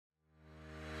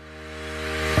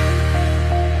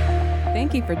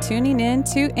Thank you for tuning in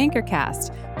to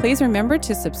Anchorcast. Please remember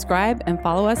to subscribe and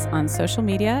follow us on social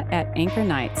media at Anchor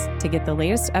Nights to get the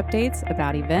latest updates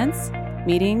about events,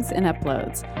 meetings, and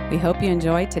uploads. We hope you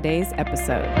enjoy today's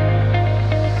episode.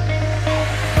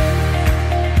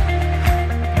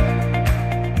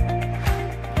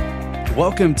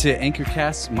 Welcome to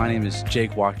Anchorcast. My name is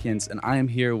Jake Watkins, and I am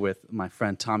here with my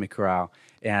friend Tommy Corral.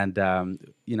 And I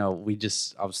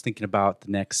was thinking about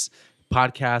the next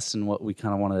podcast and what we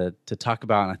kind of wanted to talk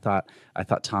about, and I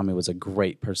thought Tommy was a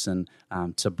great person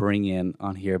to bring in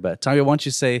on here. But Tommy, why don't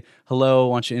you say hello?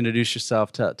 Why don't you introduce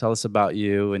yourself? Tell us about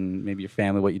you and maybe your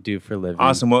family, what you do for a living.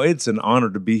 Awesome. Well, it's an honor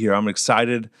to be here. I'm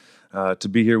excited to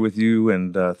be here with you,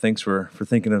 and thanks for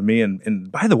thinking of me. And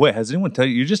by the way, has anyone tell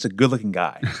you you're just a good-looking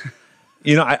guy?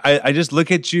 You know, I just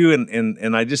look at you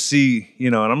and I just see,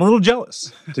 and I'm a little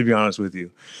jealous, to be honest with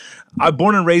you. I'm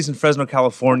born and raised in Fresno,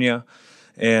 California,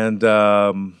 and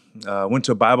went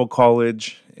to a Bible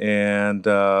college and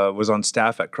was on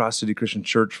staff at Cross City Christian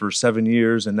Church for 7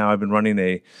 years, and now I've been running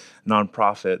a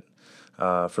nonprofit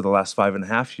for the last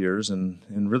 5.5 years,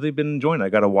 and really been enjoying it. I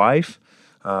got a wife.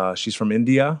 She's from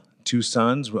India, 2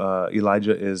 sons.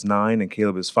 Elijah is 9 and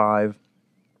Caleb is 5,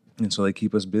 and so they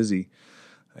keep us busy.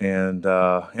 And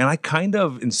I kind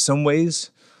of, in some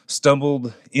ways,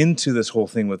 stumbled into this whole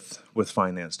thing with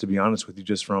finance, to be honest with you,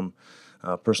 just from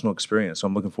personal experience. So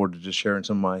I'm looking forward to just sharing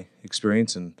some of my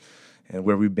experience and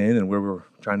where we've been and where we're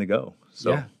trying to go.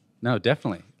 So yeah, no,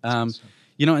 definitely.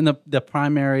 In the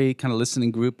primary kind of listening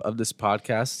group of this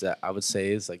podcast, I would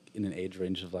say is like in an age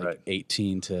range of like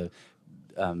 18 to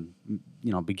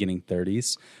beginning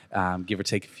 30s, give or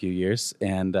take a few years,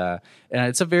 and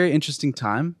it's a very interesting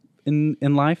time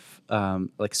in life.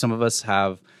 Like some of us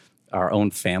have our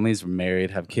own families, we're married,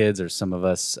 have kids, or some of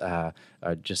us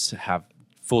just have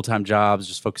full-time jobs,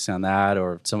 just focusing on that,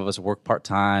 or some of us work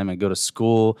part-time and go to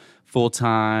school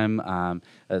full-time.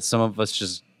 Some of us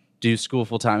just do school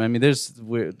full-time. I mean,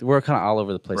 we're kind of all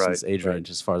over the place in this age range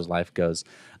as far as life goes.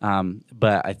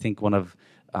 But I think one of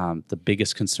the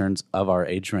biggest concerns of our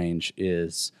age range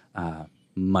is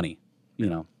money.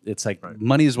 It's like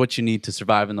money is what you need to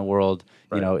survive in the world.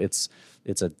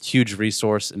 It's a huge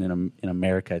resource, and in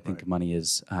America, I think money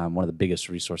is one of the biggest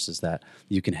resources that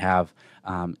you can have.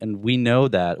 And we know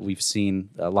that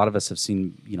a lot of us have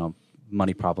seen,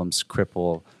 money problems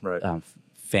cripple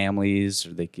families,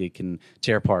 or it can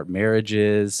tear apart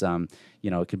marriages.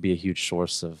 It could be a huge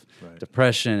source of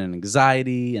depression and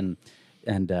anxiety, and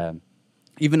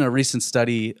even a recent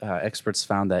study, experts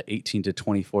found that 18 to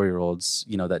 24-year-olds,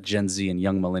 that Gen Z and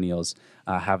young millennials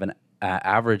have an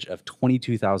average of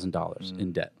 $22,000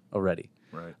 in debt already.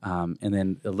 Right. And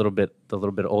then a little bit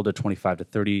older, 25 to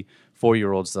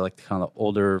 34-year-olds, like kind of the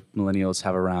older millennials,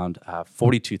 have around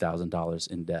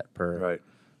 $42,000 in debt per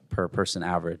person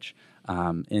average.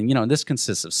 And this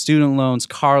consists of student loans,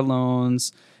 car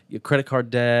loans, your credit card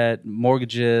debt,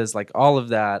 mortgages, like all of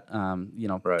that.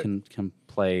 Can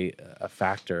play a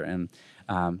factor. And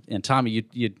Tommy,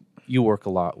 you work a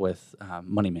lot with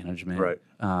money management,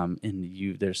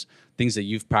 and there's things that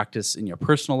you've practiced in your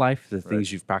personal life, the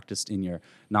things you've practiced in your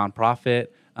nonprofit.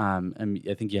 And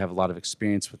I think you have a lot of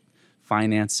experience with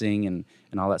financing and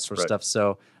all that sort of stuff.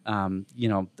 So,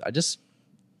 I just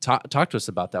talk to us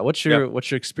about that. What's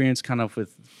your experience kind of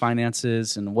with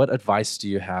finances, and what advice do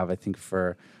you have, I think,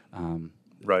 for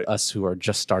us who are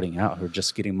just starting out, who are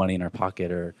just getting money in our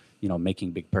pocket, or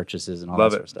making big purchases and all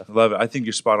that sort of stuff? Love it. I think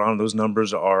you're spot on. Those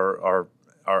numbers are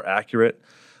accurate.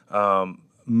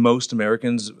 Most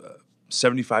Americans,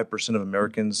 75% of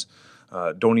Americans,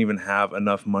 don't even have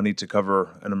enough money to cover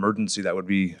an emergency that would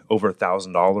be over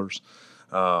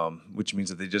 $1,000, which means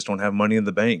that they just don't have money in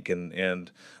the bank.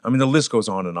 And I mean, the list goes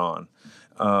on and on.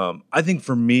 I think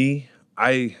for me,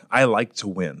 I like to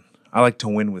win. I like to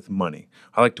win with money.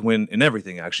 I like to win in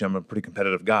everything, actually. I'm a pretty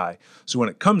competitive guy. So when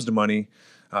it comes to money,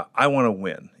 I want to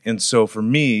win. And so for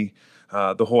me,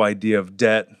 the whole idea of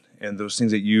debt and those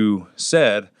things that you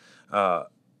said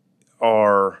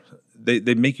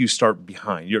they make you start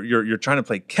behind. You're trying to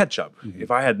play catch up. Mm-hmm.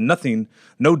 If I had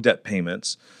no debt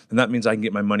payments, then that means I can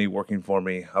get my money working for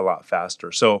me a lot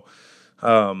faster. So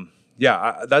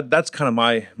that's kind of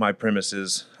my premise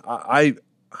is I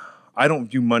don't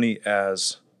view money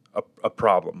as a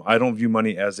problem. I don't view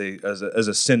money as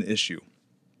a sin issue.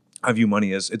 I view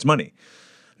money as it's money.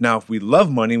 Now, if we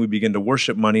love money, we begin to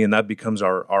worship money, and that becomes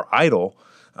our idol,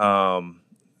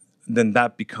 then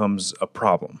that becomes a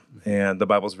problem. And the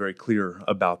Bible's very clear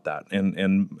about that.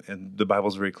 And the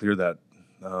Bible's very clear that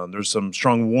there's some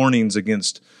strong warnings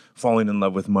against falling in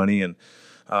love with money. And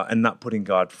and not putting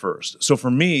God first. So for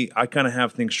me, I kind of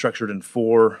have things structured in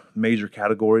 4 major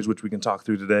categories, which we can talk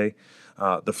through today.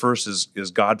 The first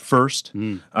is God first.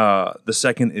 The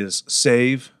second is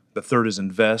save. The third is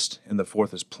invest, and the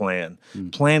fourth is plan.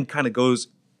 Plan kind of goes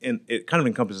in; it kind of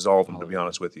encompasses all of them, to be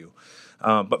honest with you.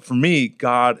 But for me,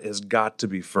 God has got to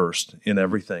be first in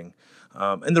everything,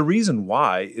 and the reason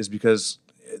why is because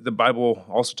the Bible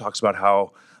also talks about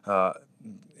how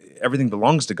everything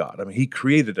belongs to God. I mean, He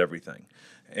created everything.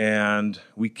 And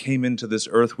we came into this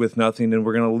earth with nothing, and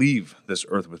we're going to leave this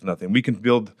earth with nothing. We can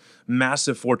build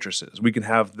massive fortresses. We can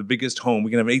have the biggest home.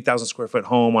 We can have an 8,000 square foot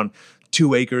home on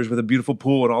 2 acres with a beautiful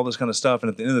pool and all this kind of stuff. And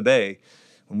at the end of the day,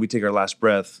 when we take our last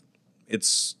breath,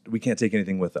 we can't take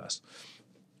anything with us.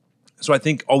 So I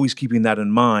think always keeping that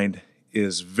in mind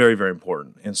is very, very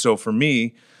important. And so for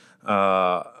me,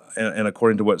 and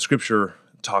according to what Scripture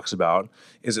talks about,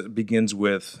 is it begins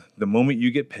with the moment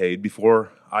you get paid.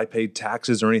 Before I paid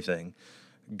taxes or anything,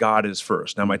 God is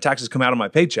first. Now, my taxes come out of my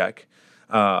paycheck,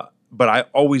 but I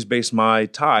always base my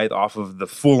tithe off of the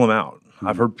full amount.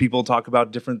 I've heard people talk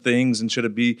about different things, and should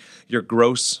it be your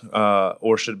gross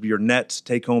or should it be your net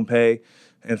take-home pay?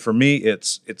 And for me,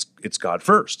 it's God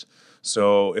first.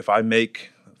 So if I make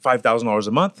 $5,000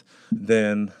 a month,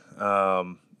 then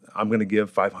I'm going to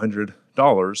give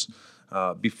 $500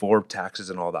 before taxes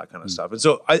and all that kind of stuff. And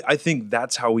so I think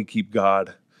that's how we keep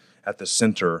God at the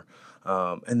center,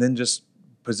 and then just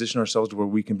position ourselves to where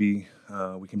we can be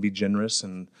generous,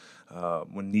 and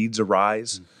when needs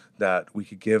arise, that we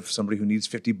could give somebody who needs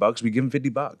 $50, we give them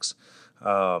 $50.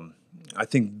 I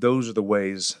think those are the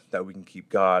ways that we can keep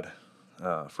God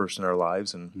first in our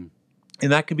lives, and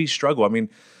that can be struggle. I mean,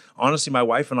 honestly, my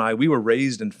wife and I, we were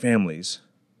raised in families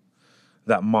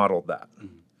that modeled that.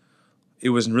 It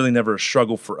was really never a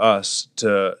struggle for us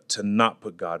to not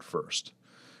put God first.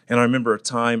 And I remember a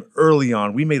time early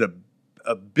on, we made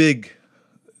a big,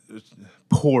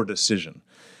 poor decision.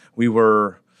 We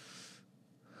were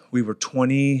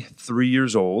 23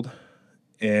 years old,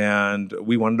 and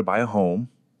we wanted to buy a home.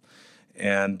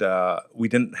 And we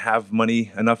didn't have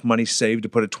enough money saved to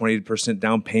put a 20%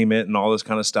 down payment and all this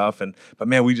kind of stuff. But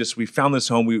man, we found this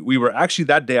home. We were actually,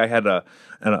 that day I had an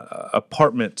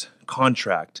apartment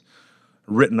contract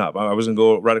written up. I was going to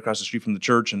go right across the street from the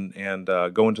church and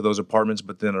go into those apartments,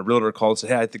 but then a realtor called and said,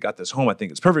 hey, I got this home. I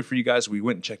think it's perfect for you guys. So we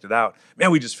went and checked it out.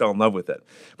 Man, we just fell in love with it.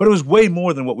 But it was way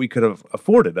more than what we could have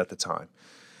afforded at the time.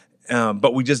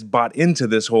 But we just bought into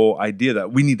this whole idea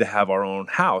that we need to have our own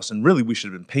house. And really, we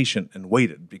should have been patient and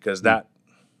waited, because that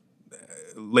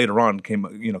later on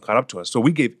caught up to us. So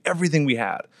we gave everything we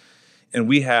had. And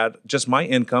we had just my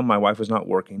income. My wife was not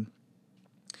working.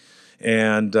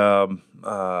 And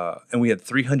we had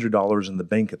 $300 in the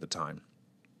bank at the time.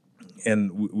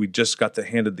 And we just got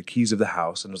handed the keys of the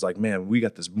house, and it was like, man, we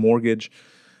got this mortgage.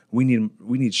 We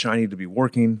need Shiny to be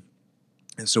working.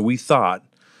 And so we thought,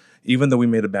 even though we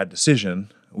made a bad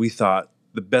decision, we thought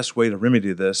the best way to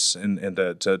remedy this and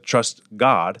to trust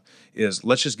God is,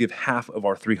 let's just give half of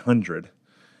our $300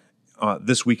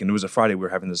 this weekend. It was a Friday. We were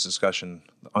having this discussion.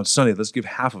 On Sunday, let's give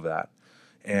half of that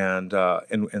and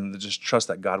just trust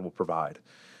that God will provide.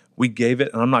 We gave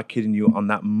it, and I'm not kidding you, on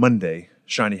that Monday,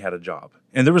 Shiny had a job.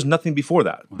 And there was nothing before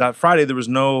that. Wow. That Friday, there was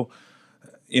no,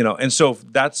 and so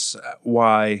that's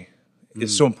why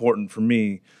it's so important for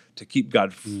me to keep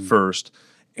God first.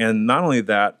 And not only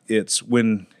that, it's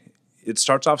when it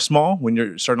starts off small, when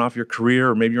you're starting off your career,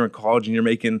 or maybe you're in college and you're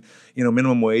making,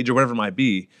 minimum wage or whatever it might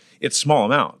be, it's small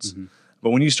amounts.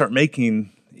 But when you start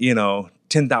making,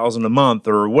 $10,000 a month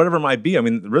or whatever it might be, I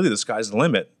mean, really the sky's the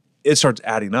limit. It starts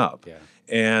adding up. Yeah.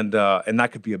 And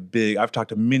that could be I've talked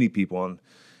to many people, and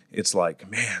it's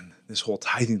like, man, this whole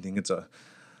tithing thing, it's a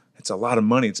lot of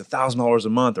money. It's $1,000 a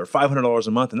month or $500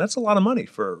 a month. And that's a lot of money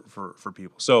for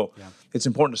people. So it's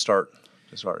important to start.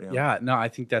 Yeah, no, I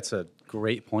think that's a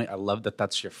great point. I love that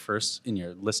that's your first in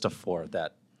your list of 4,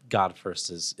 that God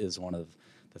first is one of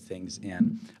the things.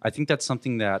 And I think that's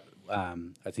something that I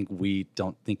think we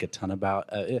don't think a ton about.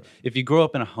 If you grow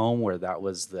up in a home where that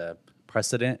was the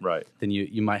precedent, right, then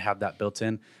you might have that built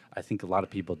in. I think a lot of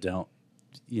people don't,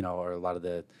 or a lot of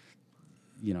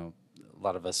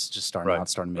us just starting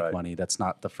to make money. That's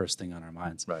not the first thing on our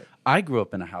minds. Right. I grew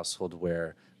up in a household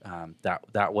where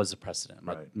that was a precedent.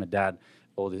 My dad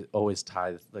always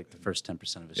tithed like the first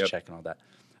 10% of his check and all that.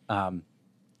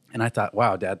 And I thought,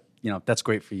 wow, Dad, that's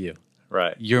great for you.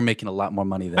 Right. You're making a lot more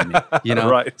money than me,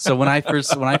 Right. So when I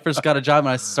first got a job and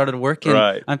I started working,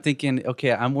 I'm thinking,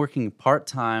 okay, I'm working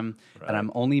part-time and I'm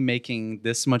only making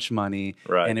this much money.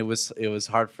 Right. And it was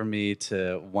hard for me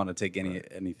to want to take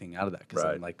anything out of that, because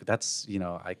I'm like, that's,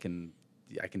 I can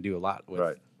do a lot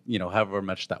however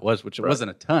much that was, which it Right.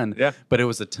 wasn't a ton, Yeah. but it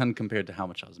was a ton compared to how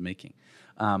much I was making.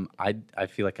 I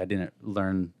feel like I didn't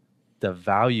learn the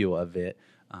value of it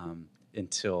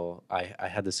until I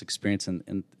had this experience,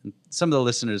 and some of the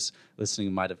listeners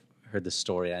listening might have heard this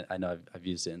story. I know I've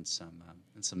used it in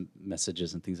some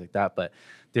messages and things like that, but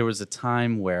there was a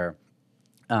time where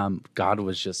God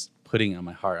was just putting on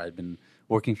my heart. I'd been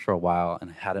working for a while,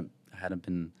 and I hadn't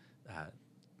been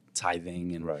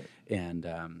tithing, and Right. and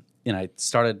I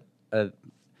started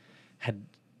had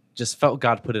just felt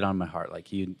God put it on my heart,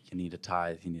 like you need a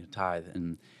tithe,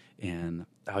 and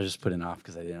I was just putting it off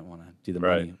because I didn't want to do the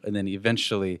Right. money. And then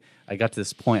eventually I got to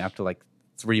this point after like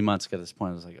 3 months. I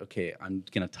was like, okay, I'm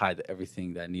gonna tithe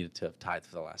everything that I needed to have tithed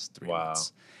for the last 3 Wow.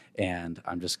 months, and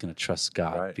I'm just gonna trust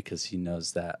God Right. because He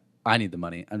knows that I need the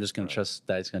money. I'm just gonna trust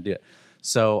that He's gonna do it.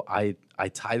 So I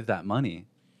tithed that money,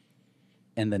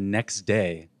 and the next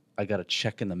day I got a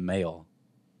check in the mail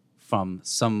from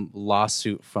some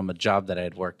lawsuit from a job that I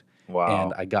had worked. Wow.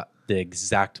 And I got the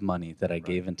exact money that I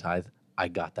gave in tithe. I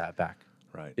got that back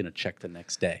Right. in a check the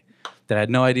next day that I had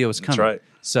no idea was coming. right.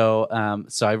 So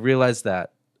so I realized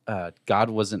that God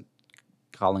wasn't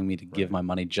calling me to give my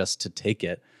money just to take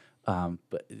it.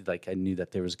 But like I knew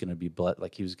that there was going to be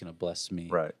like He was going to bless me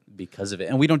Right. because of it.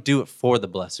 And we don't do it for the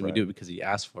blessing. Right. We do it because He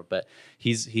asked for it. But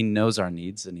He knows our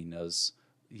needs, and He knows,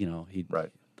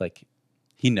 Right.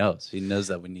 He knows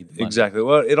that we need the money. Exactly.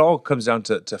 Well, it all comes down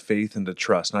to faith and to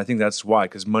trust. And I think that's why,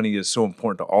 because money is so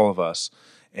important to all of us.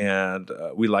 And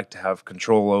we like to have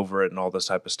control over it and all this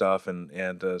type of stuff.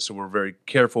 And so we're very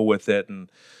careful with it. And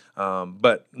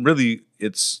but really,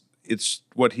 it's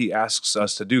what He asks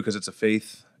us to do, because it's a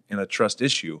faith and a trust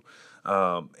issue.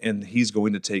 And He's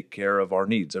going to take care of our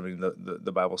needs. I mean,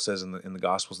 the Bible says in the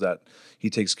Gospels that He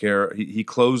takes care. He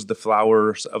clothes the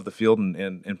flowers of the field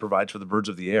and provides for the birds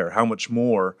of the air. How much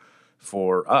more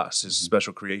for us, His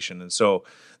special creation? And so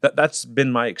that's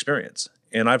been my experience.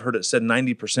 And I've heard it said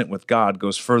 90% with God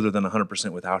goes further than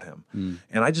 100% without Him.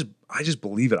 And I just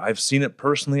believe it. I've seen it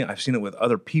personally. I've seen it with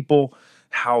other people,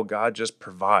 how God just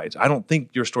provides. I don't think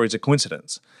your story is a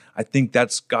coincidence. I think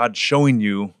that's God showing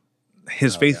you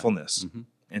His faithfulness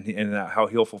and how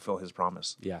He'll fulfill His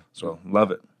promise. Yeah. So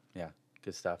love it. Yeah.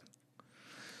 Good stuff.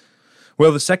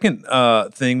 Well, the second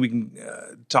thing we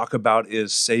can talk about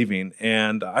is saving.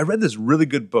 And I read this really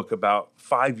good book about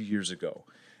 5 years ago.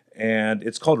 And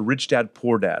it's called Rich Dad,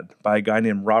 Poor Dad by a guy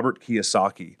named Robert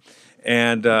Kiyosaki.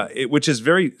 And which is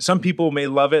some people may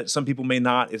love it, some people may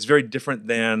not. It's very different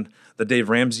than the Dave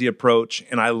Ramsey approach.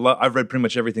 And I've read pretty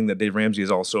much everything that Dave Ramsey has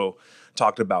also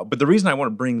talked about. But the reason I want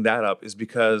to bring that up is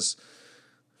because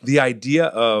the idea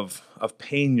of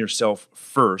paying yourself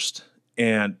first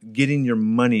and getting your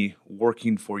money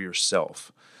working for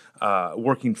yourself,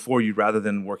 working for you rather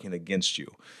than working against you.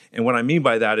 And what I mean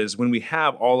by that is when we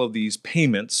have all of these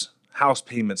payments, house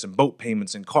payments and boat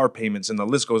payments and car payments, and the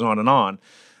list goes on,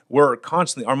 we're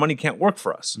constantly, our money can't work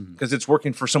for us because it's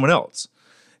working for someone else.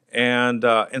 And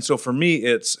so for me,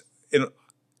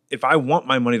 if I want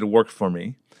my money to work for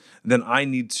me, then I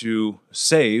need to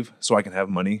save so I can have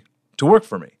money to work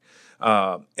for me.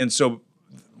 And so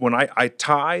when I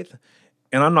tithe,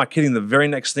 and I'm not kidding, the very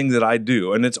next thing that I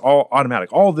do, and it's all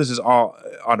automatic, all of this is all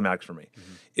automatic for me,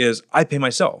 is I pay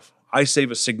myself. I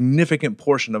save a significant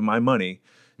portion of my money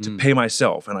to pay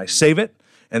myself, and I save it,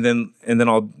 and then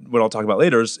what I'll talk about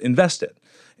later is invest it.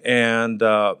 And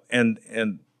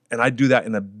I do that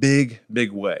in a big,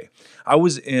 big way. I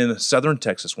was in Southern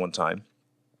Texas one time,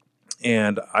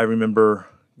 and I remember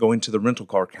going to the rental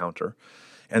car counter,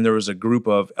 and there was a group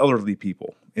of elderly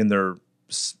people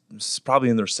probably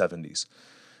in their 70s.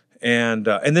 And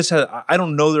I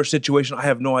don't know their situation. I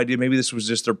have no idea. Maybe this was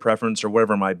just their preference or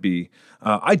whatever it might be.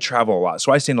 I travel a lot,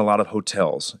 so I stay in a lot of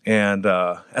hotels. And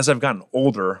as I've gotten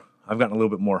older, I've gotten a little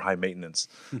bit more high maintenance.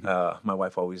 My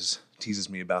wife always teases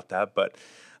me about that.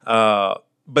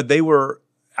 But they were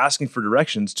asking for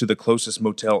directions to the closest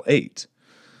Motel 8.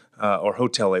 Or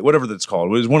Hotel 8, whatever that's called.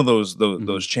 It was one of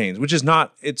those chains, which is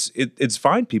not. It's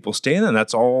fine. People stay in, and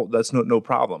that's all. That's no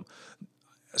problem.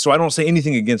 So I don't say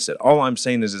anything against it. All I'm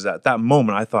saying is at that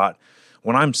moment I thought,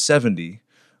 when I'm 70,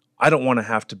 I don't want to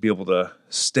have to be able to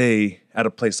stay at a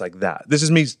place like that. This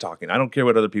is me talking. I don't care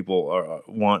what other people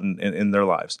want in their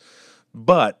lives.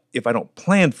 But if I don't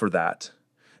plan for that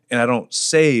and I don't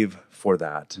save for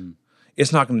that,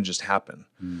 it's not going to just happen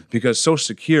because Social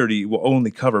Security will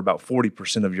only cover about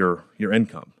 40% of your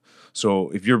income. So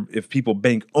if people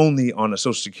bank only on a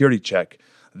Social Security check,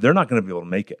 they're not going to be able to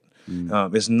make it.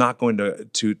 It's not going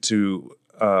to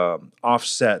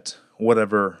offset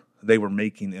whatever they were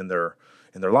making in their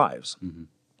lives.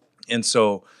 And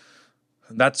so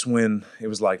that's when it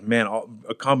was like, man,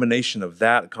 a combination of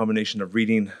that, a combination of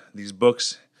reading these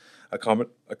books, a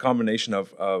combination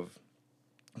of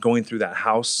going through that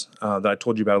house that I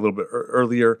told you about a little bit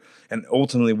earlier, and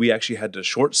ultimately we actually had to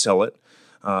short sell it.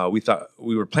 We thought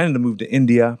we were planning to move to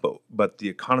India, but the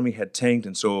economy had tanked,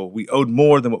 and so we owed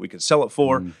more than what we could sell it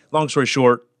for. Long story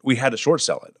short, we had to short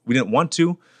sell it. We didn't want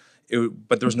to,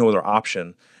 but there was no other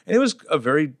option, and it was a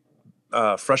very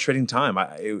frustrating time.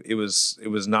 It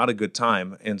was not a good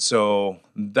time, and so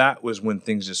that was when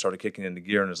things just started kicking into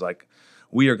gear, and it's like,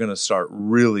 we are going to start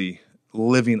really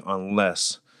living on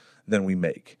less than we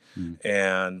make,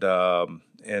 and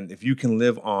if you can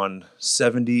live on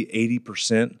 70,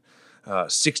 80%,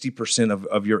 60%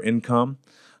 of your income,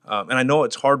 and I know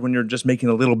it's hard when you're just making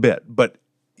a little bit, but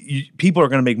people are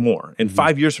going to make more. In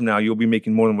 5 years from now, you'll be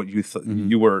making more than what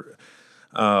you were.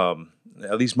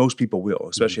 At least most people will,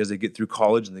 especially as they get through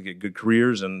college and they get good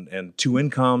careers and two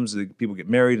incomes. People get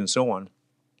married and so on.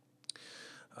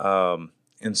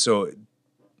 And so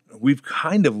we've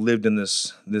kind of lived in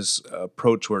this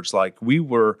approach where it's like we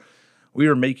were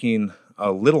making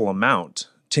a little amount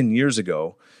 10 years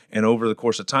ago, and over the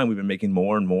course of time, we've been making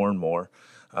more and more and more.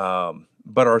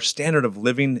 But our standard of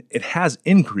living, it has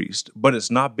increased, but it's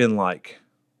not been like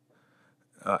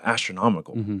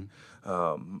astronomical.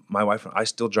 My wife and I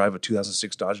still drive a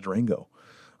 2006 Dodge Durango.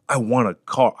 I want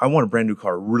a brand new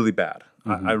car really bad.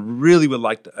 I really would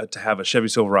like to have a Chevy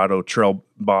Silverado Trail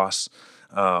Boss,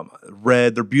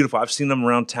 red. They're beautiful. I've seen them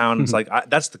around town. It's like,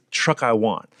 that's the truck I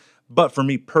want. But for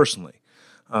me personally,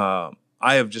 I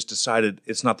have just decided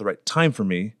it's not the right time for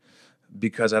me,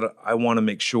 because I want to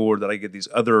make sure that I get these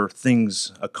other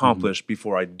things accomplished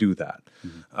before I do that.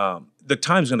 The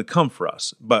time's going to come for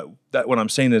us, but what I'm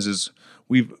saying is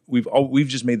we've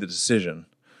just made the decision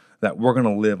that we're going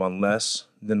to live on less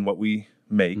than what we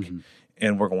make,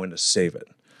 and we're going to save it.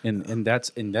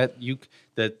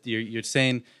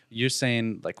 You're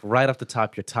saying like right off the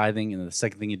top, you're tithing, and the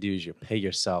second thing you do is you pay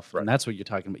yourself, and that's what you're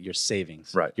talking about. Your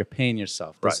savings, right? You're paying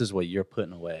yourself. This is what you're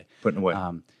putting away.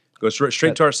 Go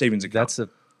straight to our savings account.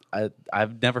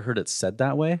 I've never heard it said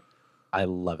that way. I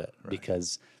love it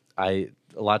because a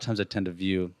lot of times I tend to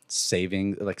view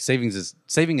saving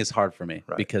is hard for me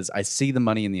because I see the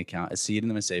money in the account, I see it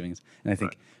in my savings, and I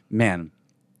think, man,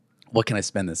 what can I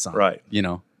spend this on? Right.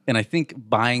 And I think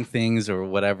buying things or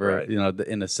whatever,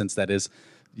 in a sense that is,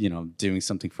 doing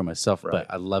something for myself. Right. But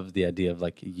I love the idea of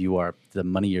like the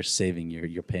money you're saving,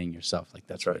 you're paying yourself. Like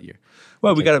that's right. What you're.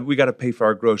 Well, we got to pay for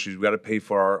our groceries. We got to pay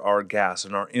for our gas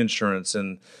and our insurance,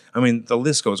 and I mean the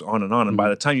list goes on. And by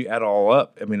the time you add it all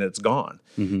up, I mean it's gone.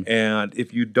 And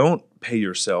if you don't pay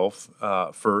yourself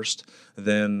first,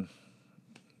 then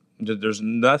there's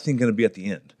nothing going to be at the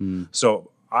end.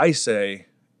 So I say,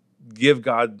 give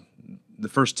God the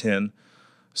first 10,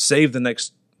 save the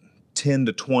next 10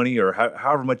 to 20 or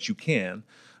however much you can,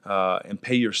 and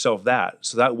pay yourself that.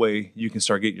 So that way you can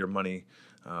start getting your money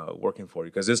working for you,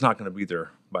 because it's not going to be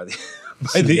there by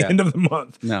the end of the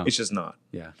month. No, it's just not.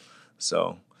 Yeah.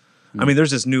 So, I mean,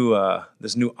 there's this new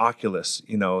Oculus,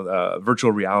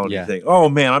 virtual reality thing. Oh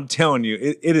man, I'm telling you,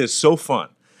 it is so fun.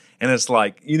 And it's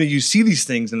like, you see these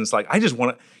things and it's like, you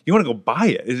want to go buy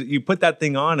it. You put that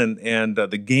thing on and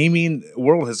the gaming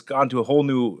world has gone to a whole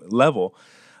new level.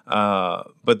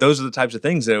 But those are the types of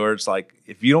things where it's like,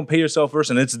 if you don't pay yourself first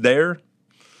and it's there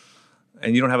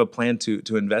and you don't have a plan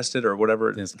to invest it or whatever,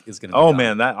 it's going to be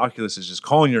man, that Oculus is just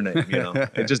calling your name.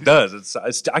 It just does.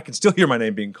 I can still hear my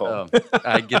name being called.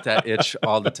 I get that itch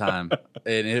all the time,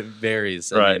 and it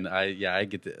varies. I mean, I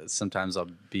get sometimes I'll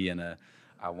be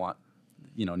I want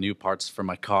new parts for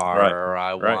my car, or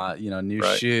I want new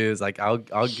shoes. Like I'll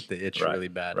get the itch really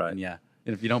bad, and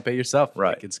and if you don't pay yourself,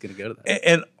 like, it's going to go to that.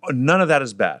 And none of that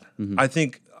is bad. I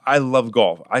think I love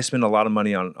golf. I spend a lot of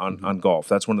money on golf.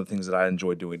 That's one of the things that I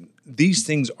enjoy doing. These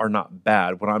things are not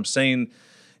bad. What I'm saying,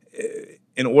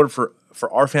 in order for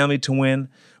our family to win,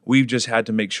 we've just had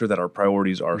to make sure that our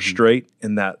priorities are straight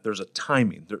and that there's a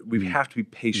timing. We have to be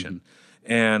patient.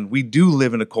 And we do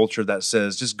live in a culture that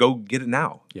says, just go get it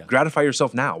now. Yeah. Gratify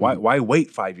yourself now. Why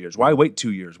wait 5 years? Why wait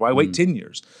 2 years? Why wait 10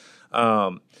 years?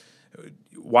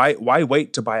 Why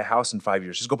wait to buy a house in 5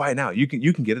 years? Just go buy it now. You can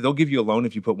get it. They'll give you a loan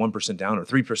if you put 1% down or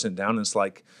 3% down. And it's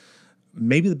like,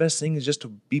 maybe the best thing is just to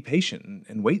be patient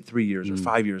and wait 3 years or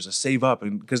 5 years to save up.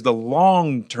 Because the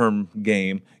long-term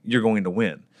game, you're going to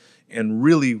win. And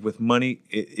really, with money,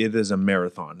 it is a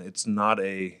marathon. It's not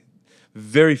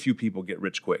very few people get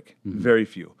rich quick. Very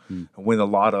few. Win the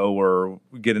lotto or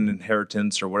get an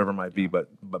inheritance or whatever it might be. But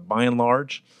by and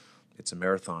large, it's a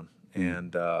marathon.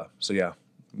 And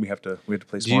we have to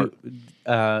play smart.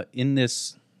 In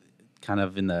this kind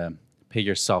of in the pay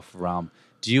yourself realm,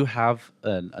 do you have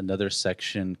another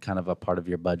section, kind of a part of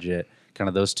your budget? Kind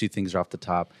of those two things are off the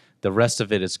top. The rest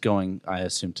of it is going, I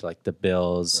assume, to like the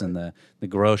bills and the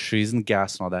groceries and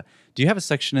gas and all that. Do you have a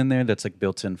section in there that's like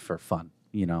built in for fun?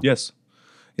 You know? Yes.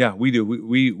 Yeah, we do.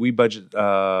 We budget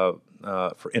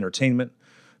for entertainment,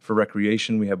 for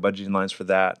recreation. We have budgeting lines for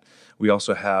that. We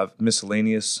also have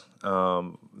miscellaneous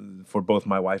for both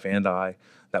my wife and I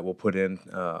that we'll put in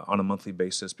on a monthly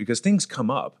basis because things come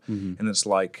up, and it's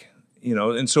like, you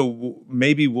know, and so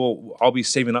maybe I'll be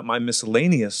saving up my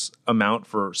miscellaneous amount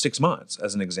for 6 months,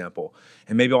 as an example,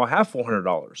 and maybe I'll have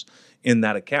 $400 in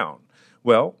that account.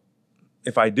 Well,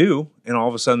 if I do, and all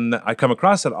of a sudden I come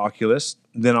across that Oculus,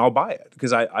 then I'll buy it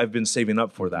because I've been saving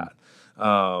up for that,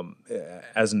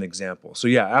 as an example. So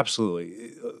yeah,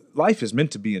 absolutely, life is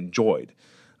meant to be enjoyed.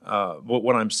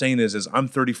 What I'm saying is I'm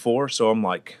 34, so I'm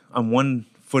 1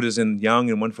 foot is in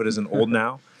young and 1 foot is in old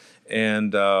now,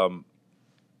 and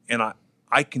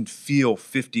I can feel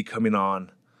 50 coming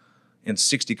on and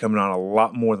 60 coming on a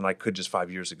lot more than I could just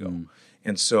 5 years ago.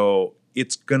 And so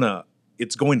it's going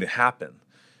to happen.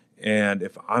 And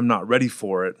if I'm not ready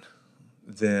for it,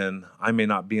 then I may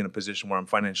not be in a position where I'm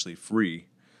financially free.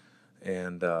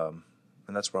 And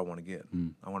that's where I want to get.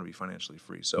 I want to be financially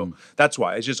free. So that's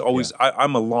why it's just always,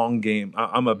 I'm a long game.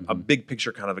 I'm a big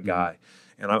picture kind of a guy.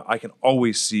 And I can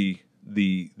always see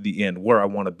the end, where I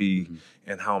want to be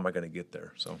and how am I going to get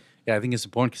there. So yeah, I think it's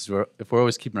important because if we're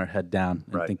always keeping our head down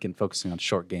and Right. focusing on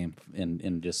short game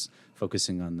and just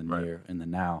focusing on the near and the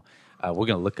now, we're going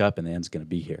to look up and the end's going to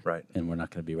be here. Right. And we're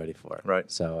not going to be ready for it. Right.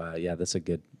 So yeah, that's a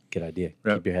good idea.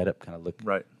 Yeah. Keep your head up, kind of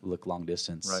Right. look long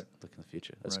distance, Right. look in the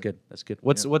future. That's Right. good. That's good.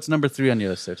 What's number 3 on your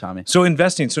list there, Tommy? So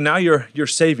investing. So now you're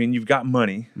saving. You've got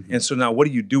money, and so now what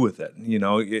do you do with it? You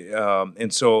know,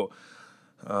 and so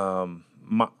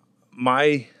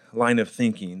my line of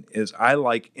thinking is I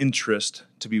like interest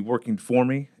to be working for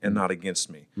me and not against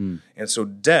me. And so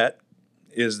debt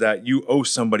is that you owe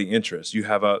somebody interest. You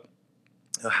have a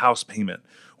house payment,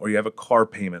 or you have a car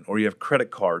payment, or you have credit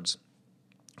cards.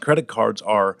 Credit cards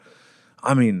are,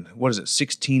 I mean, what is it,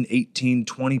 16, 18,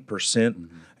 20%?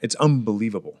 It's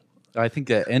unbelievable. I think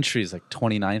the entry is like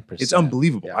 29%. It's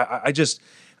unbelievable. Yeah.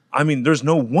 I mean, there's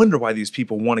no wonder why these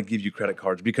people want to give you credit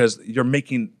cards, because you're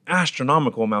making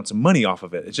astronomical amounts of money off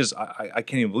of it. It's just, I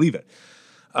can't even believe it.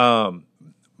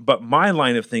 But my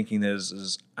line of thinking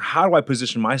is how do I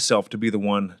position myself to be the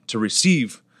one to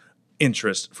receive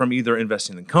interest from either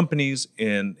investing in companies,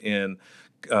 in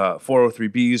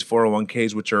 403Bs,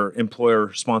 401Ks, which are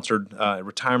employer-sponsored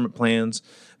retirement plans.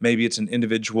 Maybe it's an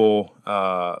individual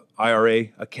IRA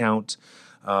account,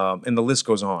 and the list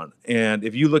goes on. And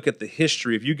if you look at the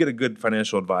history, if you get a good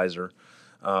financial advisor,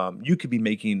 you could be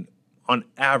making, on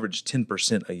average,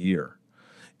 10% a year.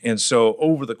 And so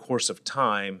over the course of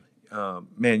time,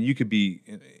 man, you could be,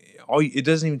 it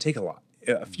doesn't even take a lot,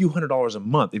 a few $100s a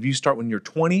month. If you start when you're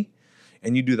 20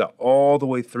 and you do that all the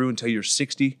way through until you're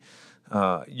 60,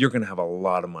 you're going to have a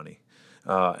lot of money.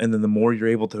 And then the more you're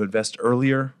able to invest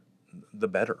earlier, the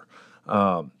better.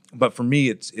 But for me,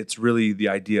 it's really the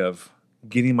idea of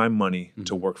getting my money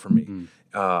to work for me.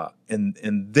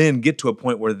 And then get to a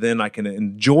point where then I can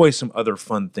enjoy some other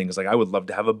fun things. Like I would love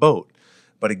to have a boat.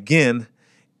 But again,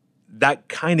 that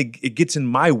kind of, it gets in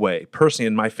my way, personally,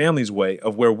 in my family's way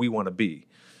of where we want to be.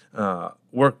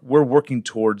 We're working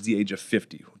towards the age of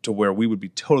 50 to where we would be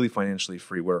totally financially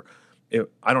free, where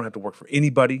I don't have to work for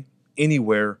anybody,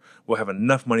 anywhere. We'll have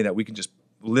enough money that we can just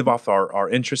live off our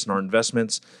interests and our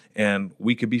investments, and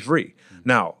we could be free.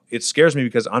 Now, it scares me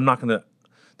because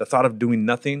the thought of doing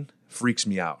nothing freaks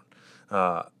me out.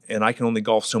 And I can only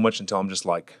golf so much until I'm just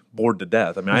like bored to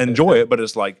death. I mean, I enjoy it, but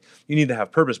it's like you need to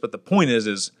have purpose. But the point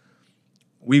is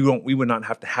we would not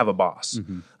have to have a boss.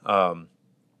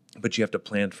 But you have to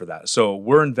plan for that. So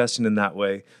we're investing in that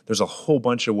way. There's a whole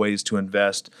bunch of ways to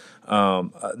invest.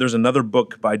 There's another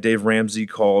book by Dave Ramsey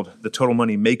called The Total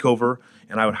Money Makeover,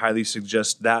 and I would highly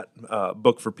suggest that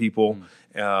book for people.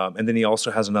 And then he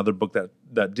also has another book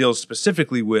that deals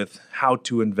specifically with how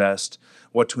to invest,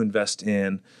 what to invest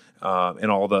in,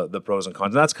 and all the pros and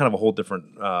cons. And that's kind of a whole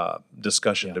different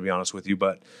discussion, to be honest with you.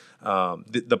 But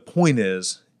the point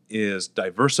is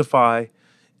diversify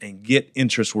and get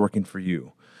interest working for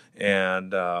you.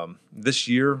 And this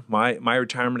year, my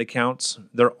retirement accounts,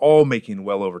 they're all making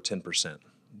well over 10%,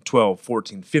 12,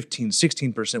 14, 15,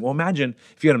 16%. Well, imagine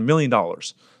if you had $1 million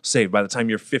saved by the time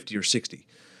you're 50 or 60,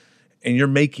 and you're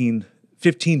making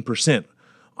 15%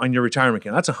 on your retirement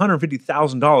account. That's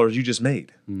 $150,000 you just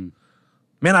made.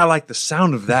 Man, I like the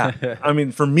sound of that. I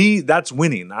mean, for me, that's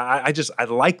winning. I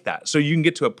like that. So you can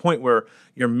get to a point where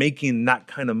you're making that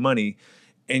kind of money,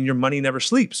 and your money never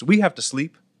sleeps. We have to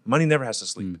sleep. Money never has to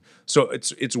sleep. So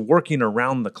it's working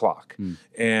around the clock.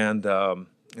 And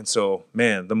so,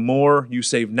 man, the more you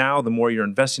save now, the more you're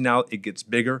investing now, it gets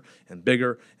bigger and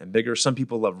bigger and bigger. Some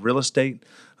people love real estate.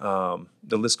 The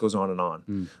list goes on and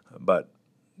on. But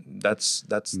that's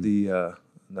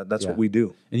what we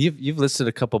do. And you've listed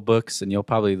a couple books, and you'll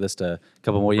probably list a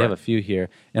couple more. You have a few here,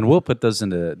 and we'll put those in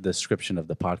the description of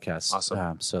the podcast.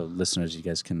 Awesome. So listeners, you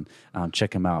guys can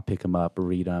check them out, pick them up,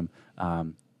 read them.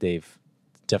 They've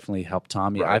definitely helped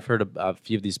Tommy. Right. I've heard a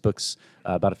few of these books,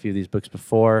 about a few of these books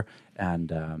before,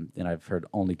 and I've heard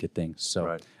only good things. So,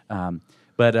 Right.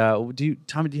 but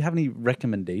Tommy, do you have any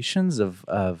recommendations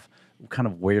of kind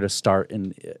of where to start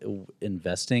in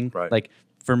investing? Right. Like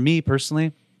for me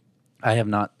personally, I have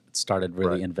not started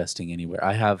really Right. investing anywhere.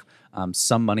 I have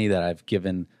some money that I've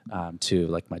given to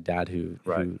like my dad who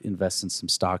invests in some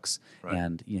stocks,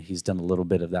 and he's done a little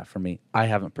bit of that for me. I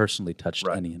haven't personally touched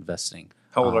any investing.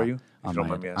 How old are you? On If you don't my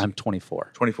mind end. me asking. I'm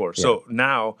 24. 24. So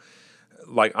now,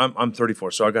 like I'm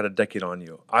 34, so I got a decade on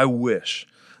you. I wish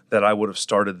that I would have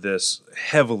started this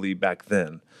heavily back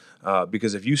then.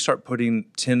 Because if you start putting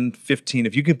 10, 15,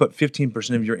 if you can put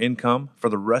 15% of your income for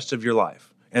the rest of your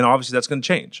life, and obviously that's going to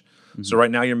change. So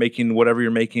right now you're making whatever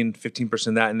you're making, 15%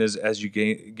 of that, and as you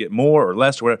get more or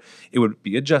less or whatever, it would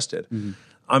be adjusted.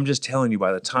 I'm just telling you,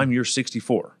 by the time you're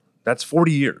 64, that's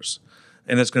 40 years,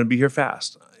 and it's going to be here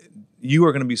fast. You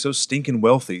are going to be so stinking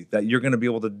wealthy that you're going to be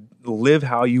able to live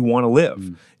how you want to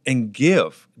live and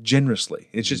give generously.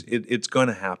 It's just it's going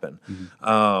to happen.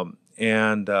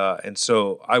 And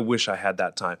so I wish I had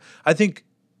that time. I think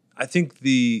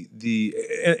the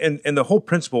whole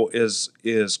principle is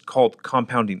called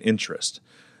compounding interest.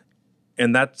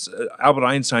 And that's Albert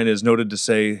Einstein is noted to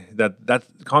say that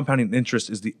compounding interest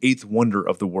is the eighth wonder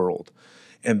of the world.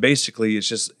 And basically it's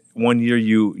just one year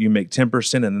you make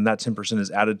 10%, and then that 10% is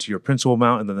added to your principal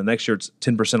amount, and then the next year it's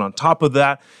 10% on top of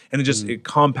that, and it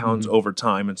compounds over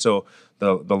time. And so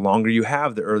the longer you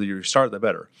have, the earlier you start, the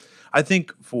better. I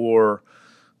think for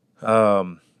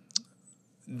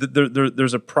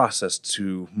there's a process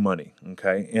to money,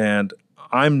 okay? And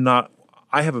I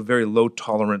have a very low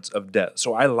tolerance of debt,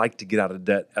 so I like to get out of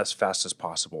debt as fast as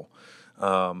possible.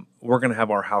 We're going to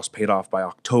have our house paid off by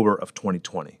October of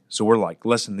 2020. So we're like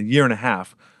less than a year and a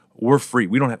half. We're free.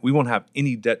 We won't have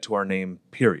any debt to our name,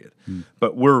 period.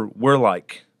 But we're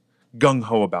like gung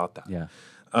ho about that. Yeah.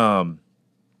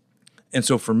 And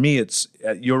so for me, it's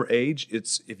at your age,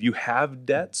 it's if you have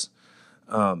debts,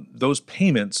 those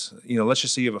payments, let's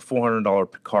just say you have a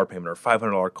 $400 car payment or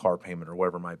 $500 car payment or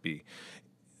whatever it might be.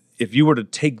 If you were to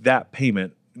take that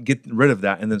payment, get rid of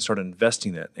that, and then start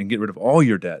investing it and get rid of all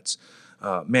your debts,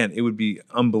 man, it would be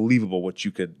unbelievable what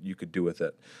you could do with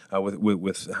it,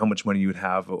 with how much money you would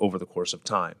have over the course of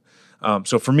time.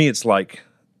 So for me, it's like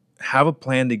have a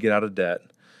plan to get out of debt,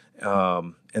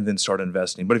 and then start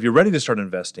investing. But if you're ready to start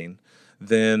investing,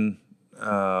 then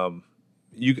the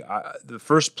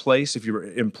first place, if your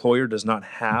employer does not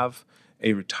have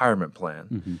a retirement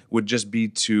plan, would just be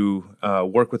to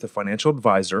work with a financial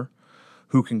advisor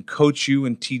who can coach you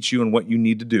and teach you on what you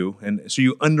need to do, and so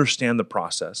you understand the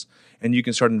process, and you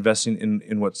can start investing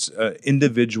in what's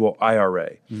individual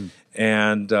IRA.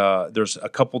 And there's a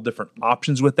couple different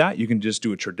options with that. You can just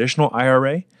do a traditional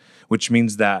IRA, which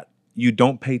means that you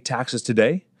don't pay taxes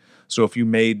today. So if you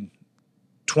made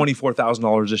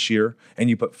 $24,000 this year and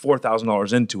you put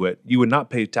 $4,000 into it, you would not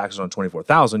pay taxes on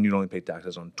 $24,000. You'd only pay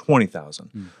taxes on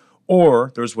 $20,000.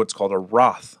 Or there's what's called a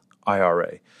Roth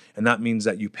IRA, and that means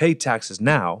that you pay taxes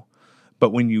now,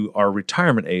 but when you are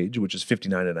retirement age, which is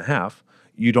 59 and a half,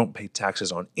 you don't pay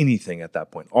taxes on anything at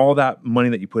that point. All that money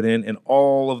that you put in and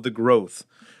all of the growth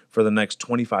for the next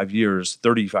 25 years,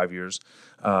 35 years,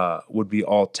 would be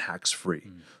all tax-free.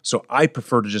 So I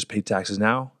prefer to just pay taxes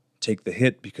now, take the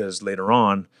hit, because later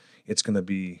on it's going to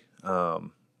be,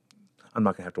 I'm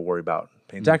not going to have to worry about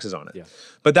paying taxes on it. Yeah.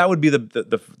 But that would be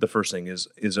the first thing is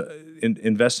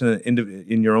invest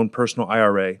in your own personal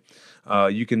IRA.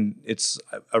 It's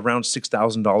around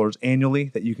 $6,000 annually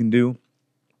that you can do.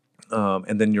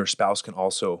 And then your spouse can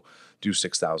also do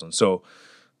 $6,000. So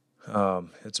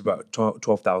it's about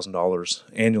 $12,000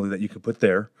 annually that you could put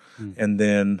there. And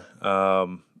then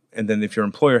if your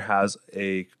employer has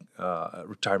a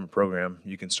retirement program,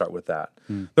 you can start with that.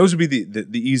 Those would be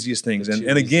the easiest things.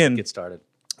 And again, get started.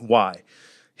 Why?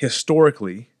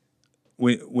 Historically,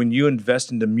 when you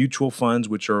invest into mutual funds,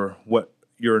 which are what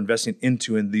you're investing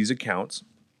into in these accounts,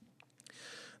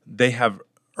 they have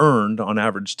earned on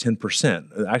average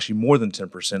 10%, actually more than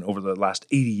 10% over the last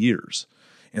 80 years.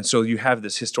 And so you have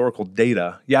this historical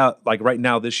data. Yeah, like right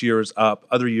now, this year is up.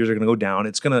 Other years are going to go down.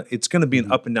 It's gonna be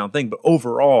an up and down thing. But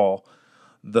overall,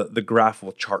 the graph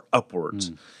will chart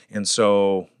upwards. And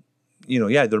so,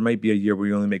 there might be a year where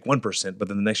you only make 1%, but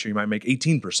then the next year you might make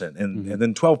 18% and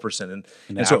then 12%.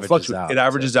 And so it fluctuates. It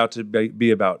averages out to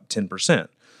be about 10%.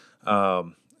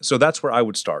 So that's where I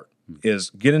would start, is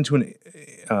get into an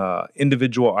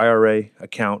individual IRA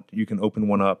account. You can open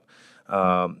one up.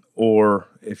 Or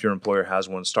if your employer has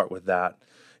one, start with that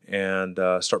and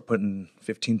start putting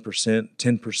 15%,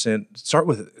 10%. Start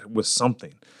with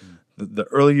something. The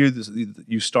earlier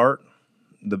you start,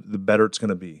 the better it's going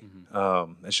to be.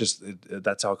 It's just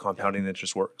that's how compounding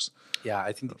interest works. Yeah,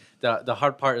 I think the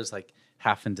hard part is like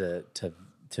having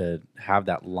to have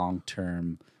that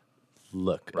long-term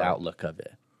outlook of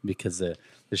it, because the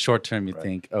short term you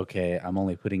think, okay, I'm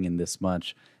only putting in this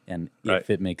much, and if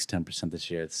it makes 10%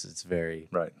 this year, it's very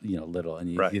little,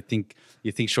 and you think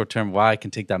short term, well, I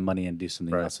can take that money and do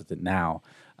something else with it now,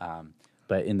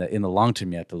 but in the long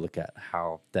term, you have to look at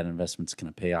how that investment's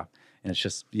going to pay off, and it's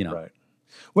just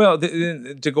Well,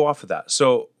 to go off of that,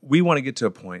 so we want to get to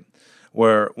a point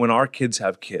where when our kids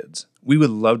have kids, we would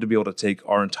love to be able to take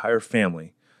our entire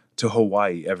family to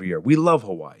Hawaii every year. We love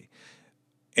Hawaii.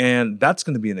 And that's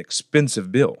going to be an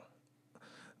expensive bill.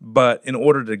 But in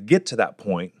order to get to that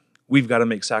point, we've got to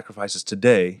make sacrifices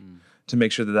today to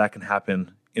make sure that can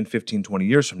happen in 15, 20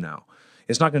 years from now.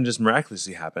 It's not going to just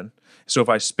miraculously happen. So if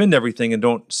I spend everything and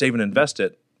don't save and invest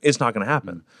it, it's not going to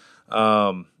happen.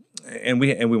 And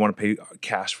we want to pay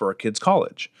cash for our kids'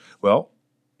 college. Well,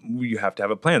 you have to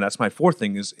have a plan. That's my fourth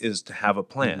thing is to have a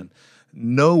plan.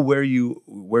 Know where you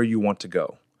want to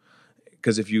go.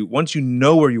 Because once you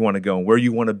know where you want to go and where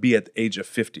you want to be at the age of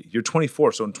 50, you're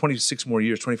 24, so in 26 more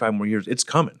years, 25 more years, it's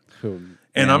coming.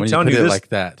 And I'm telling you this, like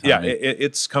that.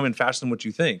 It's coming faster than what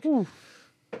you think.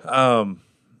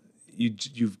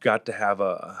 You've got to have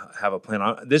a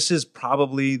plan. This is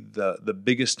probably the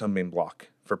biggest stumbling block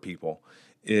for people.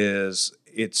 Is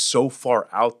it's so far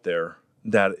out there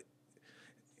that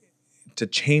to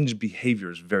change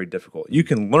behavior is very difficult. You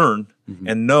can learn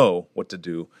and know what to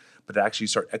do, but to actually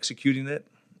start executing it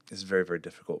is very, very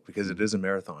difficult because it is a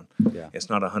marathon. Yeah. It's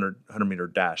not a 100-meter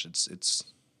dash. It's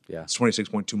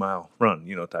 26.2 mile run,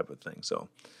 type of thing. So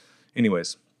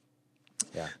anyways,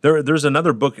 there's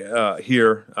another book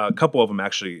here, a couple of them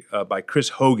actually, by Chris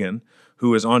Hogan,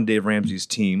 who is on Dave Ramsey's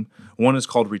team. One is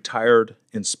called Retired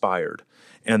Inspired.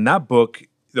 And that book,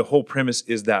 the whole premise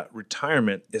is that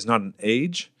retirement is not an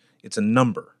age, it's a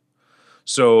number.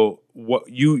 So what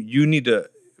you need to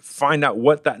find out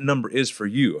what that number is for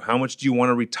you. How much do you want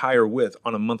to retire with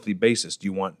on a monthly basis? Do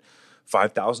you want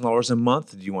 $5,000 a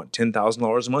month? Do you want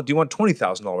 $10,000 a month? Do you want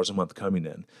 $20,000 a month coming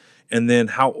in? And then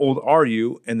how old are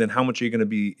you? And then how much are you going to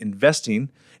be investing?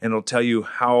 And it'll tell you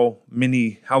how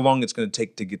long it's going to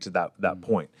take to get to that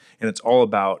point. And it's all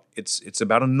about, it's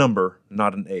about a number,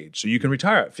 not an age. So you can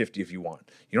retire at 50 if you want.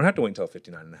 You don't have to wait until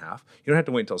 59 and a half. You don't have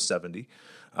to wait until 70.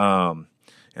 And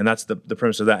that's the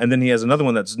premise of that. And then he has another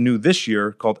one that's new this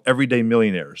year called Everyday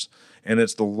Millionaires. And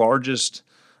it's the largest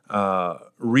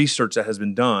research that has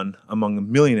been done among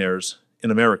millionaires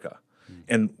in America.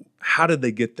 And how did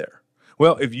they get there?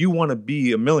 Well, if you want to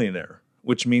be a millionaire,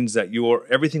 which means that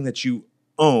everything that you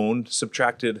own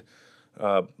subtracted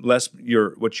less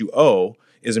what you owe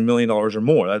is $1 million or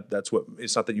more. That's what.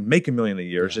 It's not that you make $1 million a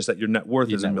year. It's just that your net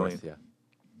worth is $1 million.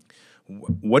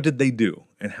 What did they do,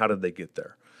 and how did they get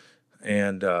there?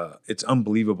 And it's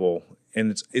unbelievable,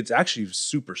 and it's actually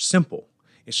super simple.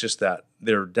 It's just that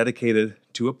they're dedicated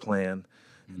to a plan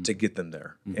to get them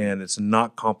there, and it's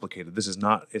not complicated.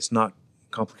 It's not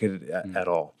complicated at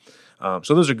all.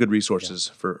 So those are good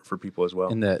resources for people as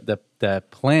well. And the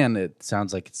plan, it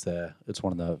sounds like it's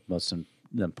one of the most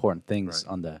important things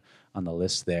on the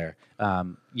list there.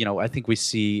 I think we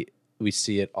see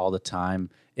it all the time,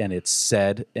 and it's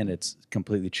said, and it's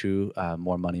completely true.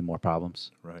 More money, more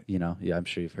problems. Right. I'm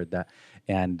sure you've heard that.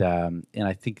 And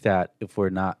I think that if we're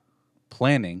not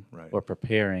planning or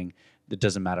preparing, it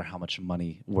doesn't matter how much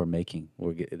money we're making.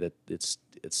 It's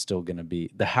still going to be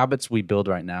the habits we build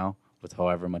right now with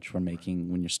however much we're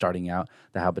making when you're starting out.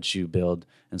 The habits you build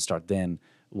and start then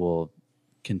will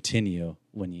continue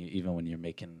when you're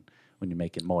making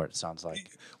more. It sounds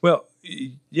like. Well,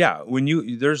 yeah.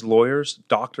 There's lawyers,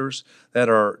 doctors that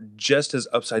are just as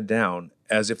upside down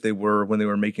as if they were when they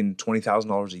were making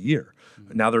 $20,000 a year.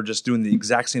 But now they're just doing the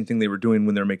exact same thing they were doing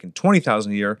when they're making $20,000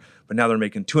 a year, but now they're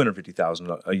making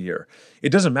 $250,000 a year. It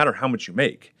doesn't matter how much you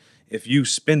make. If you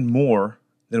spend more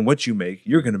than what you make,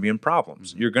 you're going to be in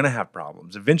problems. You're going to have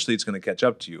problems. Eventually, it's going to catch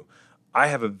up to you. I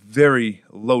have a very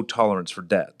low tolerance for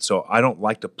debt. So I don't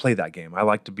like to play that game. I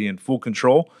like to be in full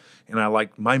control, and I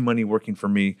like my money working for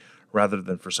me rather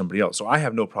than for somebody else. So I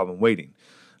have no problem waiting.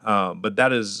 But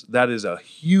that is a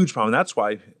huge problem. That's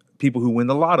why people who win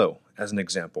the lotto, as an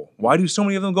example, why do so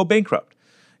many of them go bankrupt?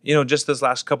 Just this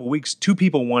last couple of weeks, 2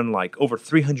 people won like over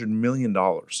 $300 million.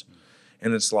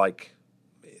 And it's like,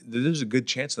 there's a good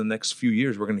chance in the next few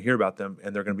years we're going to hear about them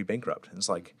and they're going to be bankrupt. And it's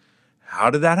like, how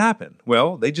did that happen?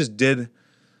 Well, they just did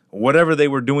whatever they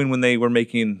were doing when they were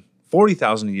making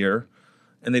 $40,000 a year,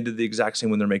 and they did the exact same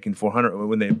when they're making 400.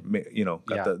 When they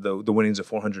got the winnings of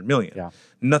 400 million. Yeah.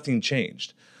 Nothing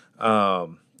changed.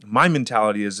 My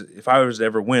mentality is, if I was to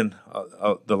ever win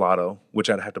the lotto, which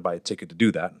I'd have to buy a ticket to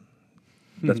do that.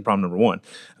 That's problem number one.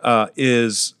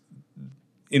 Is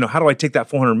how do I take that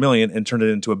 400 million and turn it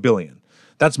into $1 billion?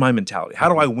 That's my mentality. How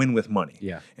do I win with money?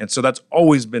 Yeah. And so that's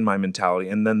always been my mentality.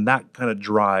 And then that kind of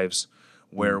drives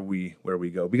where we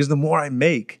go. Because the more I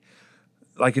make,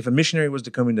 like if a missionary was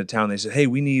to come into town, they said, hey,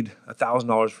 we need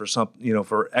 $1,000 for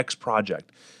for X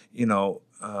project,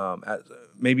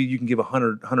 maybe you can give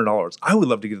 $100. I would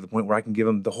love to get to the point where I can give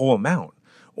them the whole amount,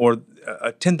 or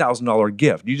a $10,000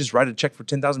 gift. You just write a check for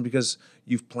 $10,000 because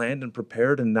you've planned and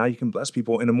prepared, and now you can bless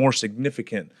people in a more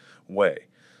significant way.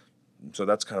 So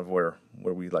that's kind of where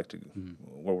we like to,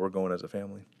 where we're going as a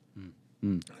family.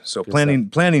 So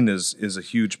planning is a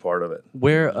huge part of it.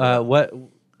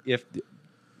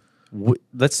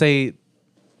 Let's say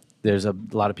there's a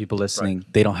lot of people listening,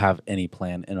 right. They don't have any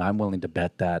plan, and I'm willing to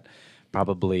bet that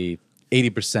probably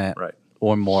 80% right.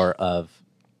 or more of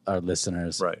our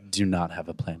listeners right. do not have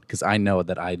a plan, because I know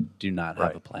that I do not have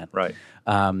right. a plan. Right.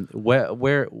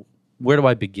 Where do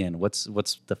I begin? What's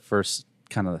the first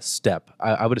kind of step?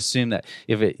 I would assume that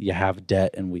if you have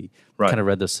debt, and we right. kind of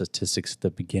read the statistics at the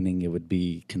beginning, it would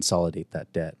be consolidate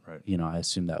that debt. Right. I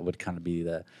assume that would kind of be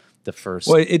the first.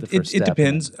 Well, it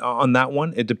depends on that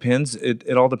one. It depends.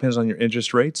 It all depends on your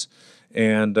interest rates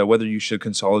and whether you should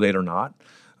consolidate or not.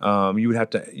 You would have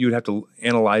to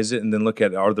analyze it and then look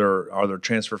at are there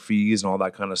transfer fees and all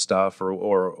that kind of stuff,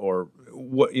 or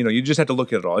what, you just have to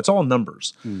look at it all. It's all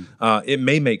numbers. It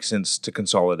may make sense to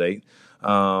consolidate,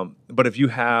 but if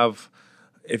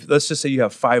let's just say you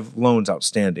have 5 loans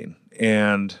outstanding,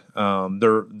 and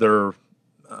they're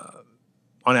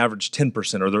on average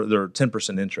 10%, or they're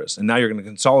 10% interest, and now you're going to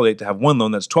consolidate to have one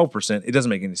loan that's 12%. It doesn't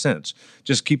make any sense.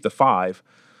 Just keep the 5.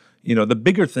 The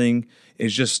bigger thing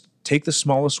is just take the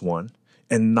smallest one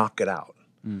and knock it out.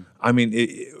 I mean,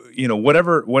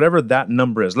 whatever that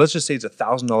number is. Let's just say it's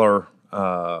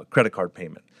 $1,000 credit card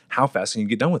payment. How fast can you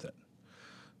get done with it?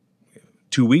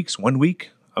 2 weeks, 1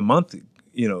 week, a month.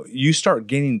 You start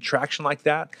gaining traction like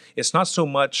that. It's not so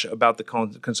much about the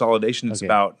consolidation. It's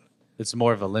about. It's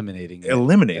more of eliminating it as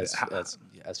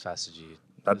fast as you.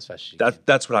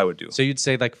 That's what I would do. So you'd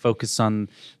say focus on,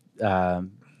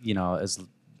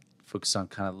 focus on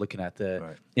kind of looking at the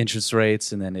right. interest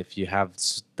rates, and then if you have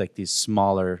these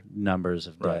smaller numbers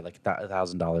of debt, right. like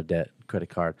 $1,000 debt credit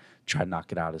card, try to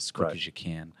knock it out as quick right. as you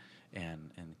can, and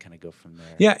kind of go from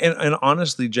there. Yeah, and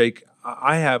honestly, Jake,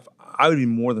 I would be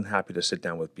more than happy to sit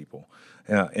down with people,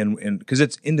 and because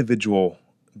it's individual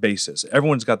basis.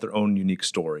 Everyone's got their own unique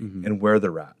story and where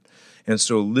they're at, and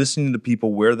so listening to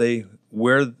people, where are they,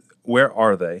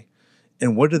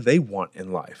 and what do they want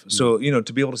in life? So,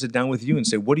 to be able to sit down with you and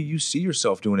say, what do you see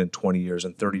yourself doing in 20 years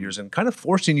and 30 years, and kind of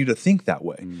forcing you to think that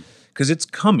way, because it's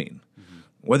coming.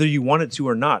 Whether you want it to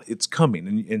or not, it's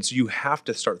coming, and so you have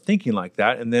to start thinking like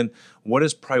that. And then, what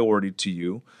is priority to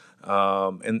you?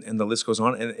 And the list goes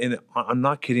on. And I'm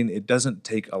not kidding; it doesn't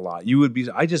take a lot.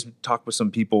 I just talked with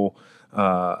some people,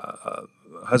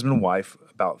 husband and wife,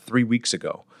 about 3 weeks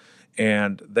ago,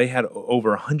 and they had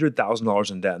over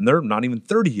 $100,000 in debt, and they're not even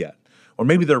 30 yet, or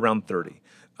maybe they're around 30.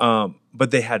 But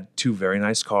they had 2 very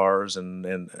nice cars, and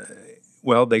they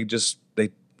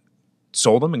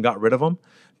sold them and got rid of them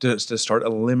to start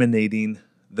eliminating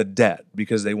the debt,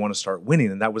 because they want to start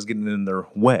winning, and that was getting in their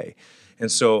way.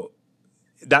 And so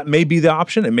that may be the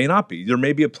option. It may not be. There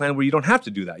may be a plan where you don't have to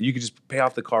do that. You could just pay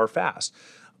off the car fast.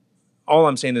 All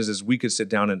I'm saying is we could sit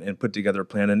down and put together a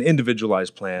plan, an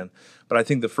individualized plan. But I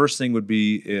think the first thing would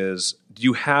be is, do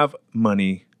you have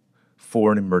money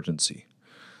for an emergency?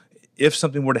 If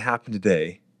something were to happen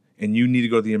today and you need to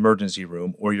go to the emergency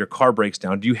room, or your car breaks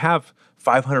down, do you have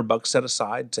 $500 set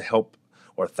aside to help,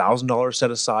 or $1,000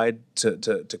 set aside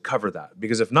to cover that?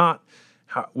 Because if not,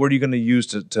 what are you going to use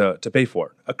to pay for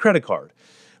it? A credit card.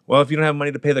 Well, if you don't have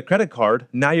money to pay the credit card,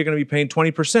 now you're going to be paying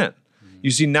 20%. You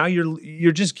see, now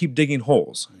you're just keep digging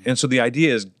holes. And so the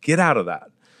idea is, get out of that.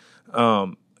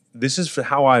 This is for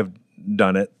how I've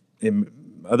done it.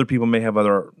 And other people may have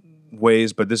other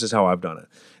ways, but this is how I've done it.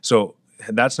 So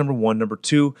that's number one. Number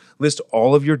two, list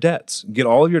all of your debts. Get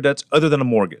all of your debts other than a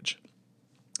mortgage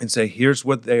and say, here's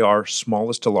what they are,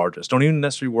 smallest to largest. Don't even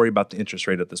necessarily worry about the interest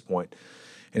rate at this point.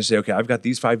 And say, okay, I've got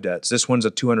these 5 debts. This one's a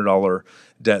 $200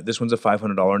 debt. This one's a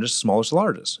 $500, and just smallest to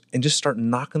largest. And just start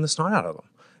knocking the snot out of them.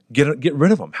 Get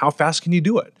rid of them. How fast can you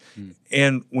do it?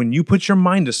 And when you put your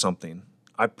mind to something,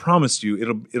 I promise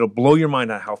you, it'll blow your mind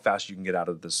at how fast you can get out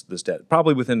of this debt.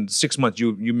 Probably within 6 months,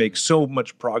 you make so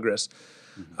much progress.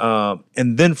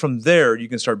 And then from there, you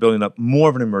can start building up more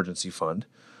of an emergency fund.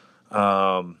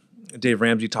 Dave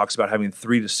Ramsey talks about having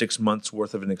 3 to 6 months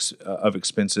worth of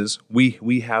expenses.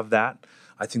 We have that.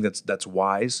 I think that's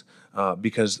wise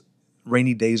because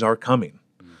rainy days are coming.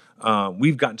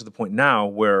 We've gotten to the point now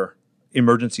where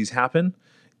emergencies happen,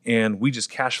 and we just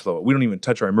cash flow it. We don't even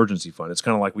touch our emergency fund. It's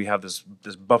kind of like we have this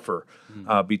buffer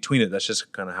between it. That's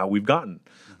just kind of how we've gotten.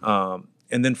 And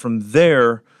then from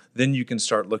there, then you can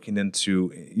start looking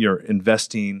into your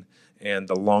investing and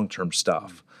the long-term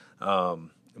stuff.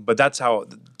 But that's how,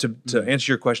 to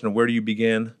answer your question of where do you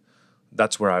begin,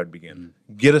 that's where I would begin.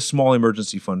 Get a small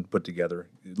emergency fund put together.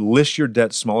 List your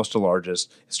debts smallest to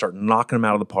largest. Start knocking them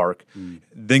out of the park.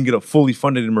 Then get a fully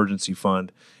funded emergency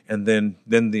fund, and then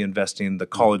the investing, the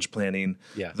college planning,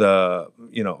 the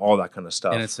all that kind of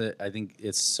stuff. And I think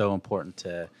it's so important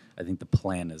I think the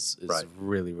plan is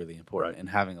really, really important, and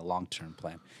having a long-term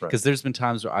plan. Because there's been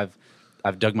times where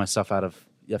I've dug myself out of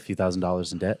a few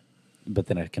 $1,000s in debt, but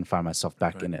then I can find myself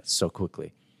back in it so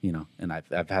quickly. And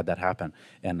I've had that happen,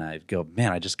 and I go,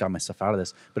 man, I just got myself out of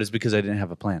this, but it's because I didn't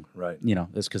have a plan. Right.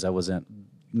 It's because I wasn't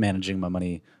managing my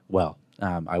money well.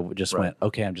 I just went,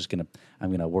 okay, I'm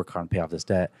gonna work hard and pay off this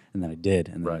debt, and then I did,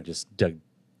 and then I just dug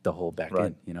the hole back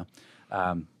in.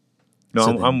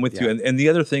 I'm with you, and the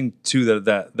other thing too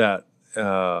that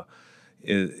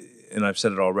is, and I've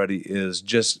said it already, is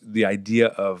just the idea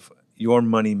of your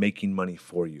money making money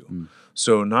for you.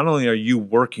 So not only are you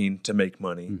working to make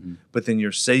money, but then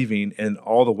you're saving, and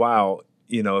all the while,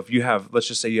 if you have, let's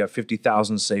just say you have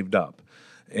 50,000 saved up,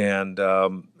 and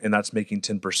that's making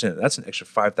 10%. That's an extra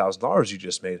 $5,000 you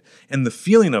just made, and the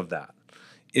feeling of that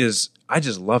is, I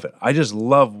just love it. I just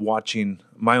love watching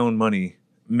my own money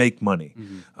make money,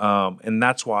 and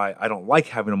that's why I don't like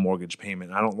having a mortgage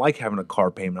payment. I don't like having a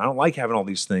car payment. I don't like having all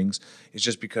these things. It's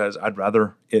just because I'd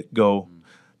rather it go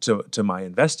to my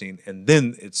investing, and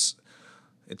then it's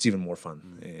even more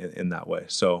fun in that way.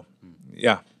 So,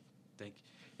 yeah. Thank you.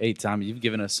 Hey, Tom, you've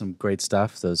given us some great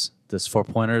stuff. Those 4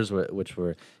 pointers, which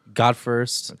were God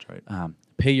first. That's right.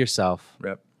 Pay yourself.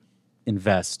 Yep.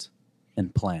 Invest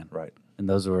and plan. Right. And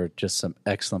those were just some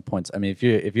excellent points. I mean, if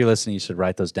you're listening, you should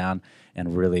write those down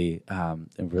and really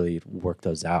work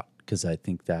those out, because I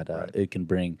think that it can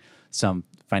bring some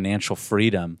financial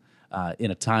freedom.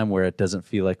 In a time where it doesn't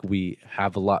feel like we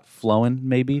have a lot flowing,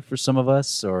 maybe for some of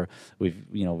us, or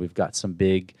we've got some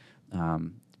big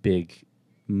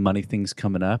money things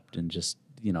coming up, and just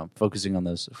focusing on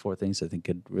those 4 things I think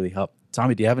could really help.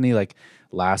 Tommy, do you have any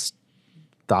last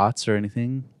thoughts or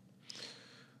anything?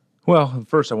 Well,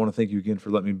 first I want to thank you again for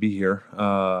letting me be here.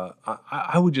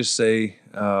 I would just say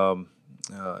know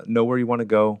where you want to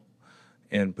go,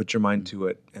 and put your mind to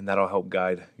it, and that'll help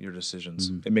guide your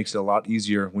decisions. It makes it a lot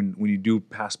easier when you do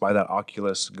pass by that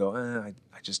Oculus, go, I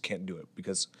just can't do it,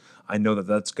 because I know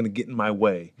that's going to get in my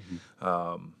way.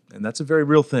 And that's a very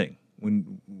real thing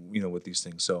when with these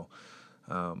things. So,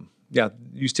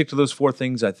 you stick to those 4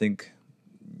 things. I think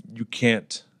you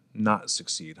can't not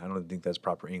succeed. I don't think that's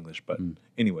proper English, but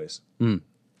anyways.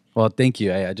 Well, thank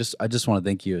you. I just want to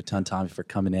thank you a ton, Tommy, for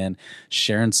coming in,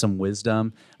 sharing some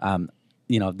wisdom.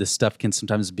 This stuff can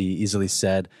sometimes be easily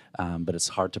said, but it's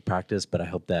hard to practice. But I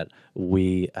hope that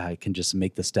we can just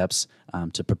make the steps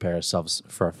to prepare ourselves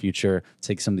for our future,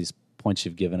 take some of these points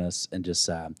you've given us, and just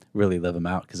really live them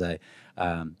out. Because I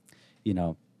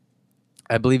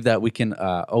believe that we can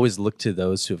always look to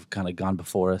those who have kind of gone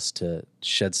before us to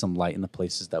shed some light in the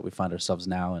places that we find ourselves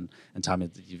now. And Tommy,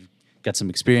 you've got some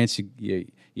experience. You're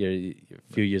a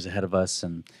few years ahead of us,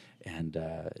 and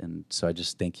so I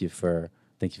just thank you for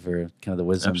kind of the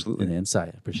wisdom and the insight.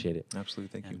 I appreciate it.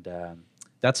 Absolutely, thank you. And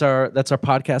that's our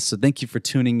podcast. So thank you for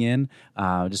tuning in.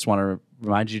 I just want to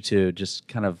remind you to just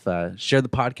kind of share the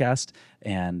podcast,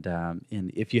 and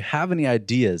if you have any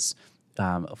ideas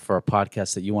for a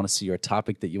podcast that you want to see, or a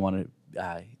topic that you want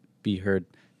to be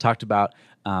talked about,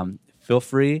 feel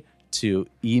free to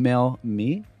email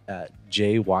me at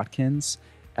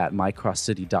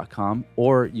jwatkins@mycrosscity.com,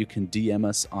 or you can DM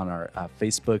us on our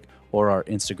Facebook or our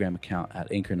Instagram account at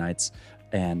Anchor Nights,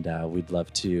 and we'd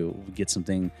love to get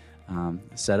something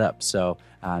set up. So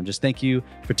just thank you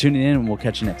for tuning in, and we'll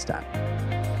catch you next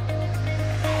time.